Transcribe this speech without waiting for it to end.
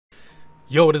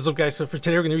Yo, what is up, guys? So for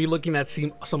today we're going to be looking at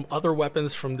some other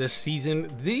weapons from this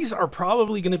season. These are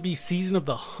probably going to be Season of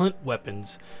the Hunt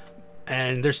weapons,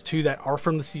 and there's two that are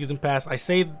from the season pass. I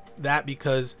say that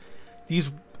because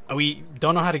we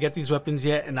don't know how to get these weapons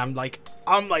yet, and I'm like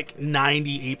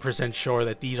 98% sure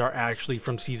that these are actually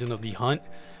from Season of the Hunt.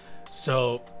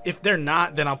 So if they're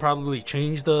not, then I'll probably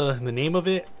change the name of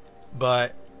it.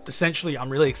 But essentially, I'm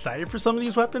really excited for some of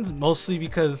these weapons, mostly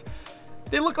because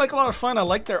they look like a lot of fun. I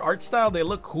like their art style. They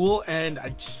look cool, and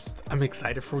I'm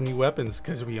excited for new weapons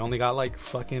because we only got like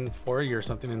fucking 40 or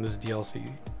something in this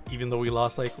DLC, even though we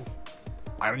lost like,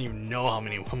 I don't even know how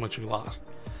much we lost.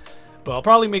 But I'll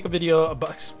probably make a video about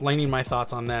explaining my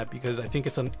thoughts on that because I think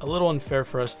it's a little unfair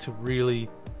for us to really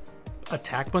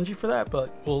attack Bungie for that,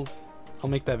 but I'll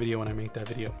make that video when I make that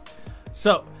video.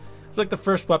 So it's like the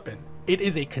first weapon. It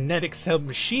is a kinetic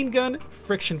submachine gun,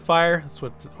 friction fire. That's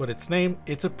what it's named.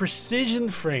 It's a precision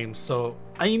frame, so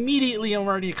I immediately am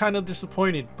already kind of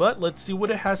disappointed, but let's see what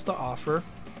it has to offer.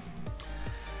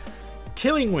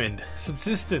 Killing wind,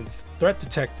 subsistence, threat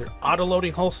detector, auto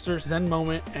loading holsters, zen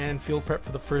moment, and field prep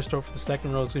for the first row. For the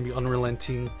second row, it's going to be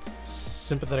unrelenting,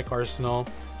 sympathetic arsenal,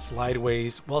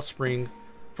 slideways, wellspring,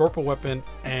 vorpal weapon,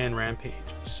 and rampage.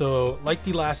 So like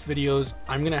the last videos,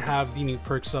 I'm gonna have the new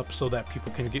perks up so that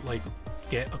people can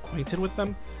get acquainted with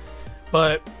them.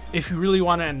 But if you really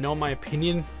want to know my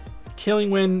opinion,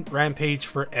 killing wind, rampage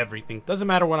for everything. Doesn't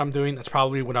matter what I'm doing, that's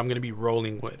probably what I'm gonna be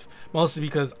rolling with, mostly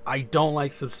because I don't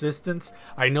like subsistence.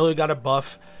 I know they got a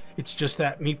buff, it's just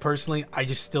that me personally, I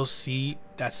just still see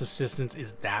that subsistence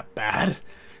is that bad,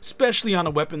 especially on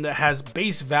a weapon that has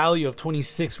base value of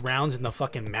 26 rounds in the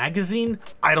fucking magazine.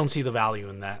 I don't see the value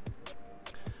in that.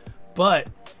 But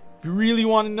if you really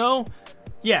want to know,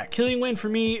 yeah, killing wind for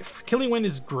me, killing wind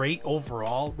is great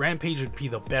overall. Rampage would be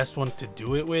the best one to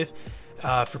do it with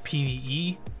for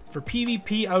PvE. For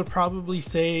PvP, I would probably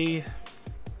say,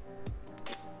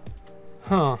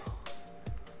 threat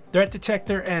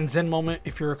detector and zen moment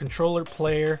if you're a controller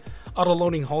player. Auto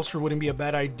loading holster wouldn't be a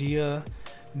bad idea.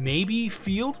 Maybe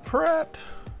field prep,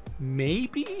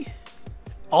 maybe.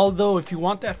 Although if you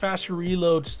want that faster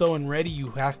reload, slow and ready, you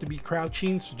have to be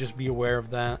crouching, so just be aware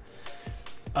of that.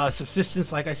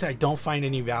 Subsistence, like I said, I don't find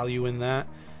any value in that.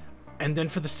 And then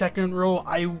for the second row,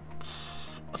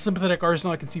 sympathetic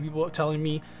arsenal, I can see people telling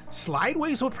me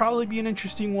slideways would probably be an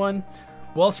interesting one.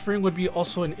 Wellspring would be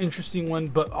also an interesting one,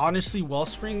 but honestly,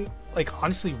 Wellspring,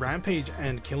 honestly, Rampage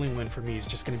and Killing Wind for me is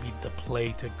just going to be the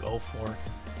play to go for.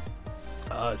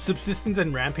 Subsistence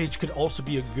and Rampage could also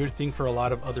be a good thing for a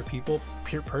lot of other people.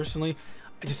 Personally,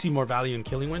 I just see more value in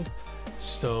Killing Wind,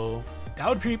 so that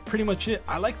would be pretty much it.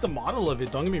 I like the model of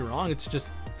it, don't get me wrong. It's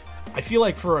just, I feel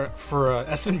like for a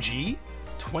SMG,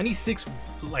 26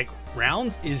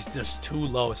 rounds is just too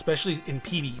low, especially in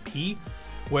PvP,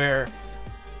 where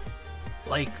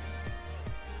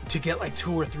to get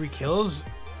 2 or 3 kills,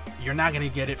 you're not gonna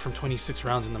get it from 26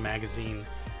 rounds in the magazine.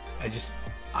 I just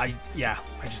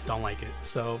don't like it.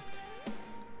 So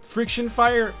friction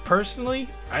fire, personally,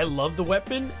 I love the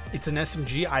weapon. It's an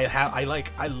SMG.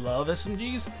 I love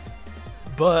SMGs,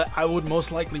 but I would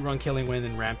most likely run Killing Wind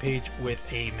and Rampage with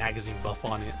a magazine buff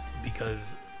on it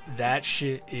because that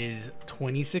shit is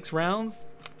 26 rounds.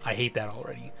 I hate that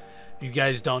already. If you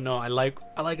guys don't know, I like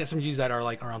SMGs that are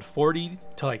around 40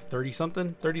 to 30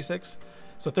 something, 36.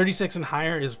 So 36 and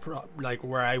higher is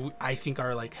where I think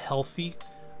are healthy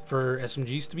for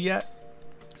SMGs to be at.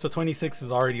 So 26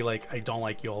 is already I don't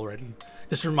like you already.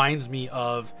 This reminds me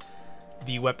of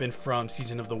the weapon from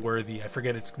Season of the Worthy. I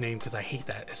forget its name because I hate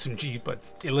that SMG, but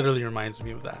it literally reminds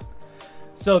me of that.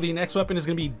 So the next weapon is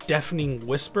going to be Deafening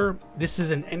Whisper. This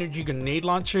is an energy grenade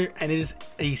launcher, and it is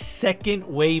a second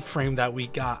wave frame that we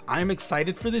got. I'm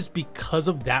excited for this because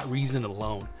of that reason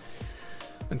alone.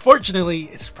 Unfortunately,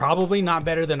 it's probably not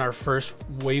better than our first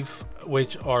wave,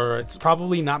 it's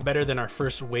probably not better than our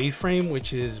first wave frame,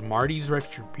 which is Marty's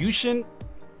Retribution,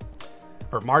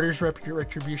 or Martyr's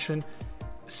Retribution.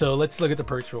 So let's look at the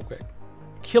perks real quick.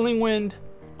 Killing Wind,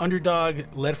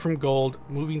 Underdog, Lead from Gold,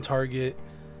 Moving Target,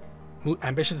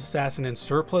 Ambitious Assassin, and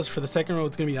Surplus. For the second row,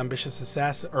 it's going to be Ambitious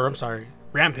Assassin,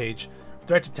 Rampage,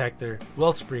 Threat Detector,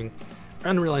 Wellspring,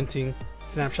 Unrelenting,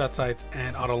 Snapshot Sights,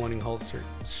 and Auto Loading Holster.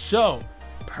 So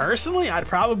personally, I'd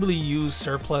probably use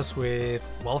Surplus with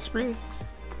Wellspring.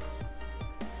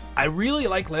 I really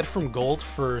like Lead from Gold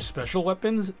for special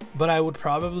weapons, but I would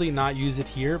probably not use it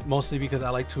here, mostly because I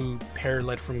like to pair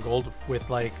Lead from Gold with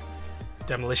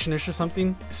Demolitionist or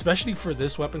something, especially for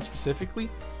this weapon specifically.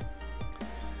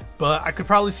 But I could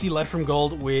probably see Lead from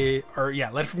Gold with,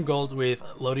 Lead from Gold with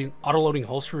auto loading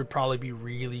holster would probably be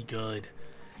really good.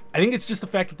 I think it's just the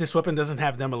fact that this weapon doesn't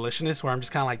have Demolitionist, where I'm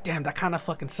just kind of like, damn, that kind of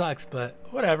fucking sucks, but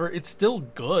whatever. It's still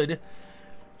good.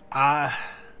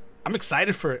 I'm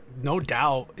excited for it, no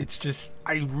doubt. It's just,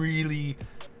 I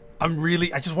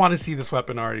just want to see this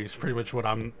weapon already. It's pretty much what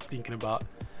I'm thinking about.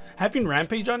 Having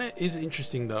Rampage on it is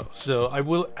interesting though. So I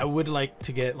would like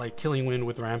to get like Killing Wind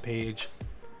with Rampage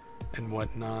and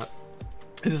whatnot.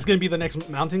 Is this going to be the next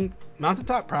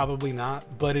mountaintop? Probably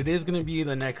not, but it is going to be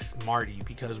the next Marty,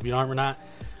 because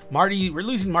we're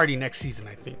losing Marty next season,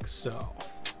 I think. So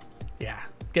yeah,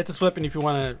 get this weapon if you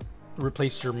want to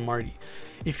replace your Marty.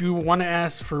 If you want to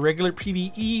ask for regular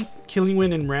PvE, Killing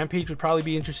Wind and Rampage would probably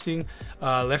be interesting.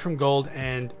 Left from Gold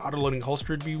and auto-loading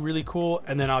holster would be really cool.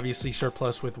 And then obviously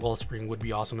Surplus with Wellspring would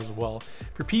be awesome as well.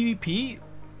 For PvP,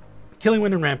 Killing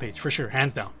Wind and Rampage, for sure,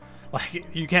 hands down. Like,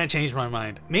 you can't change my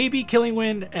mind. Maybe Killing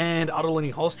Wind and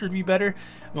auto-loading holster would be better,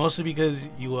 mostly because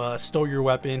you store your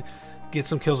weapon, get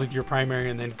some kills with your primary,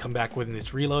 and then come back when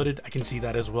it's reloaded. I can see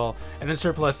that as well. And then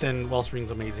Surplus and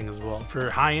Wellspring's amazing as well. For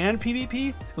high-end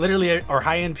PvP, literally, or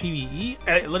high-end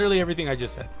PvE, literally everything I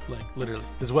just said. Like, literally,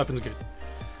 this weapon's good.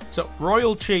 So,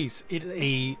 Royal Chase, it's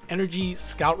a energy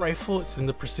scout rifle. It's in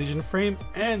the precision frame,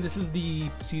 and this is the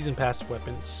season pass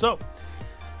weapon. So,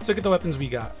 let's look at the weapons we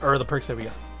got, or the perks that we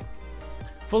got.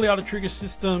 Fully auto trigger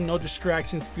system, no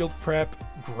distractions, field prep,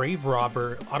 grave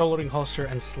robber, auto loading holster,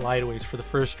 and slideaways for the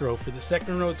first row. For the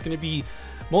second row, it's going to be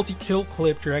multi-kill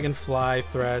clip, dragonfly,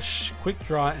 thresh, quick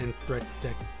draw, and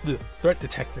threat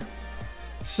detector.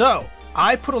 So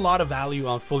I put a lot of value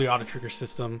on fully auto trigger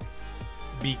system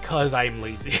because I'm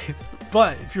lazy.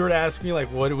 But if you were to ask me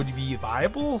like what would be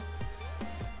viable,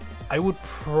 I would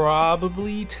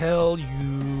probably tell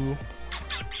you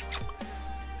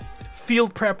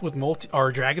field prep with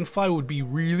dragonfly would be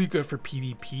really good for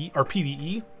PvP or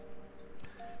PvE.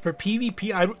 For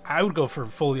PvP, I would go for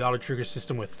fully auto trigger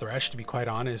system with thresh, to be quite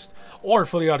honest, or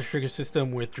fully auto trigger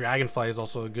system with dragonfly is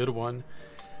also a good one.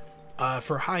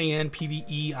 For high end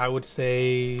PvE, I would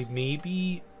say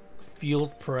maybe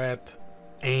field prep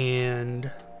and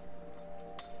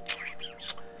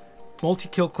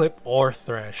multi-kill clip or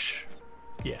thresh.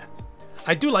 Yeah.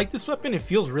 I do like this weapon. It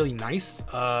feels really nice.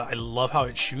 I love how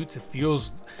it shoots. It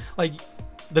feels like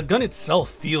the gun itself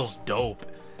feels dope.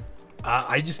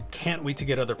 I just can't wait to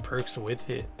get other perks with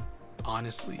it,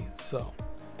 honestly. So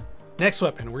next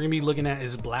weapon we're gonna be looking at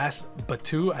is Blast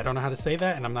Batu. I don't know how to say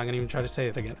that, and I'm not gonna even try to say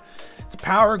it again. It's a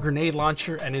power grenade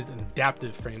launcher and it's an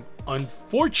adaptive frame.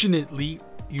 Unfortunately,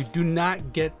 you do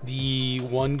not get the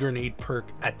one grenade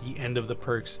perk at the end of the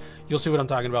perks. You'll see what I'm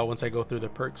talking about once I go through the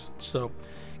perks. So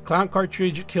clown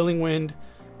cartridge, Killing Wind,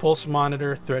 pulse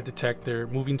monitor, threat detector,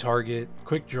 moving target,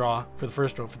 quick draw for the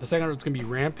first row. For the second row, it's gonna be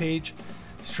Rampage,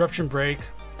 disruption break,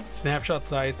 snapshot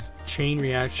sights, chain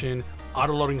reaction,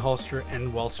 auto loading holster,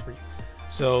 and Wellspring.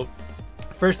 So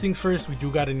first things first, we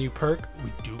do got a new perk.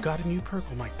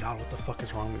 Oh my god, what the fuck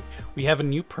is wrong with me? We have a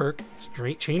new perk. It's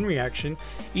chain reaction.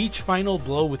 Each final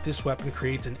blow with this weapon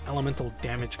creates an elemental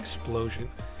damage explosion.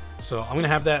 So I'm gonna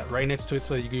have that right next to it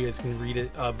so that you guys can read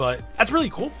it, but that's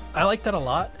really cool. I like that a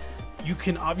lot. You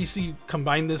can obviously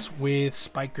combine this with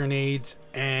spike grenades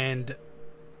and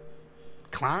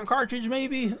clown cartridge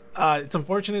maybe. It's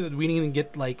unfortunate that we didn't even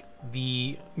get like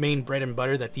the main bread and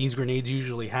butter that these grenades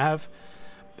usually have.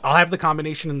 I'll have the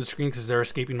combination in the screen because they're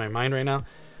escaping my mind right now,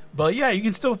 but yeah, you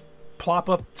can still plop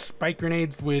up spike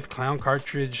grenades with clown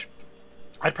cartridge.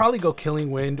 I'd probably go Killing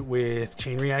Wind with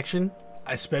chain reaction,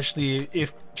 especially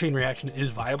if chain reaction is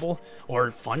viable or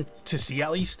fun to see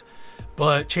at least.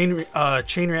 But chain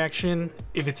reaction,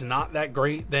 if it's not that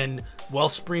great, then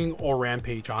Wellspring or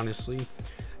Rampage. Honestly,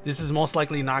 this is most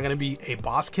likely not going to be a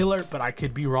boss killer, but I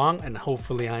could be wrong, and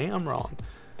hopefully I am wrong.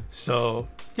 So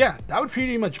yeah, that would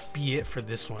pretty much be it for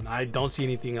this one. I don't see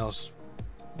anything else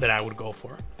that I would go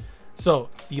for. So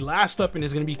the last weapon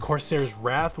is going to be Corsair's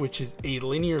Wrath, which is a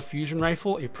linear fusion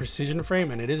rifle, a precision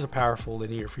frame, and it is a powerful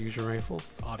linear fusion rifle,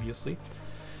 obviously.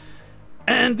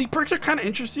 And the perks are kind of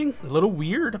interesting, a little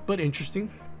weird, but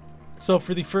interesting. So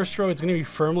for the first row, it's going to be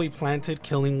Firmly Planted,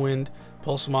 Killing Wind,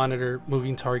 Pulse Monitor,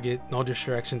 Moving Target, No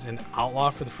Distractions, and Outlaw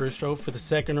for the first row. For the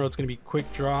second row, it's going to be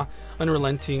Quick Draw,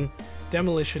 Unrelenting,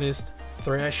 Demolitionist,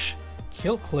 Thresh,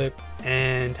 Kill Clip,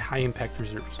 and High Impact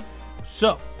Reserves.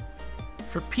 So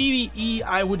for PvE,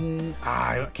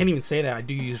 I can't even say that. I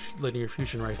do use linear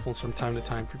fusion rifles from time to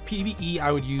time. For PvE,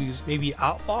 I would use maybe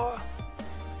Outlaw.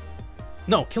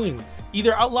 No, Killing Wind.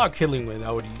 Either Outlaw or Killing Wind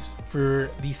I would use. For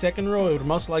the second row, it would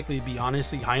most likely be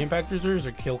honestly High Impact Reserves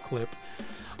or Kill Clip.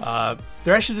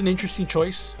 Thresh is an interesting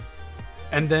choice.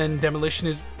 And then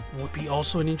Demolitionist would be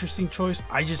also an interesting choice.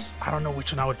 I don't know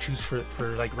which one I would choose for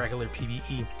like regular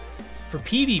PvE. For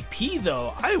PvP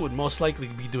though, I would most likely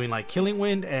be doing like Killing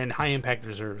Wind and High Impact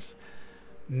Reserves.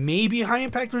 Maybe High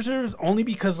Impact Reserves, only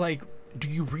because like, do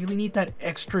you really need that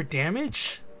extra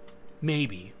damage?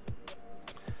 Maybe.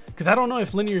 Because I don't know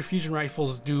if linear fusion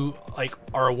rifles do like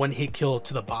are a one-hit kill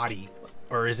to the body,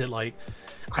 or is it like,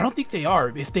 I don't think they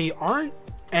are. If they aren't,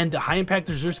 and the High Impact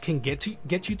Reserves can get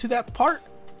you to that part,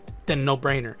 then no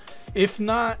brainer. If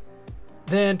not,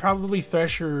 then probably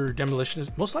Thresh or Demolition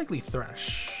is most likely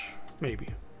Thresh, maybe.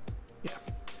 Yeah.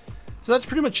 So that's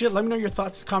pretty much it. Let me know your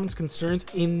thoughts, comments, concerns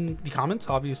in the comments.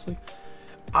 Obviously,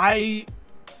 I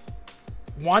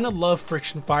want to love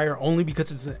Friction Fire only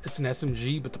because it's an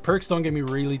SMG, but the perks don't get me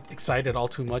really excited all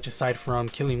too much, aside from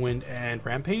Killing Wind and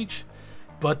Rampage.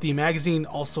 But the magazine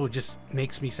also just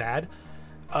makes me sad.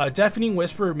 Deafening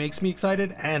Whisper makes me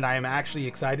excited, and I am actually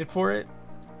excited for it.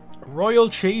 Royal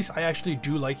Chase, I actually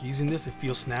do like using this. It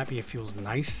feels snappy, it feels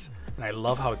nice, and I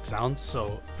love how it sounds.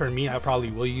 So for me, I probably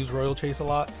will use Royal Chase a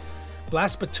lot.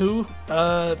 Blast Batu,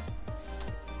 I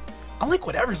like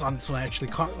whatever's on this one actually.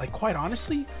 Like, quite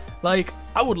honestly, like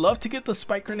I would love to get the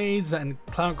Spike Grenades and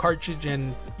Clown Cartridge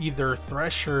and either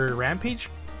Thresh or Rampage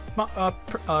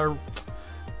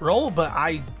roll, but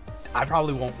I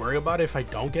probably won't worry about it if I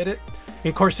don't get it.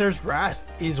 And Corsair's Wrath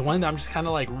is one that I'm just kind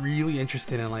of like really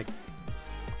interested in. Like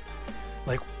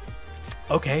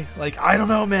okay, like I don't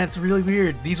know, man, it's really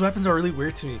weird. These weapons are really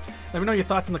weird to me. Let me know your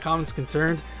thoughts in the comments,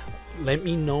 concerns. Let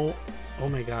me know, oh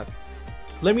my god,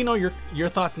 let me know your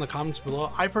thoughts in the comments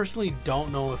below. I personally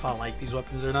don't know if I like these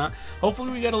weapons or not. Hopefully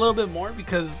we get a little bit more,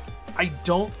 because I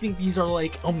don't think these are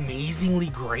like amazingly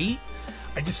great.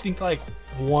 I just think like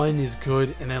one is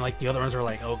good, and then like the other ones are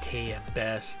like okay at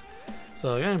best.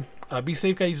 So yeah, be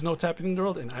safe guys, know what's happening in the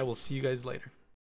world, and I will see you guys later.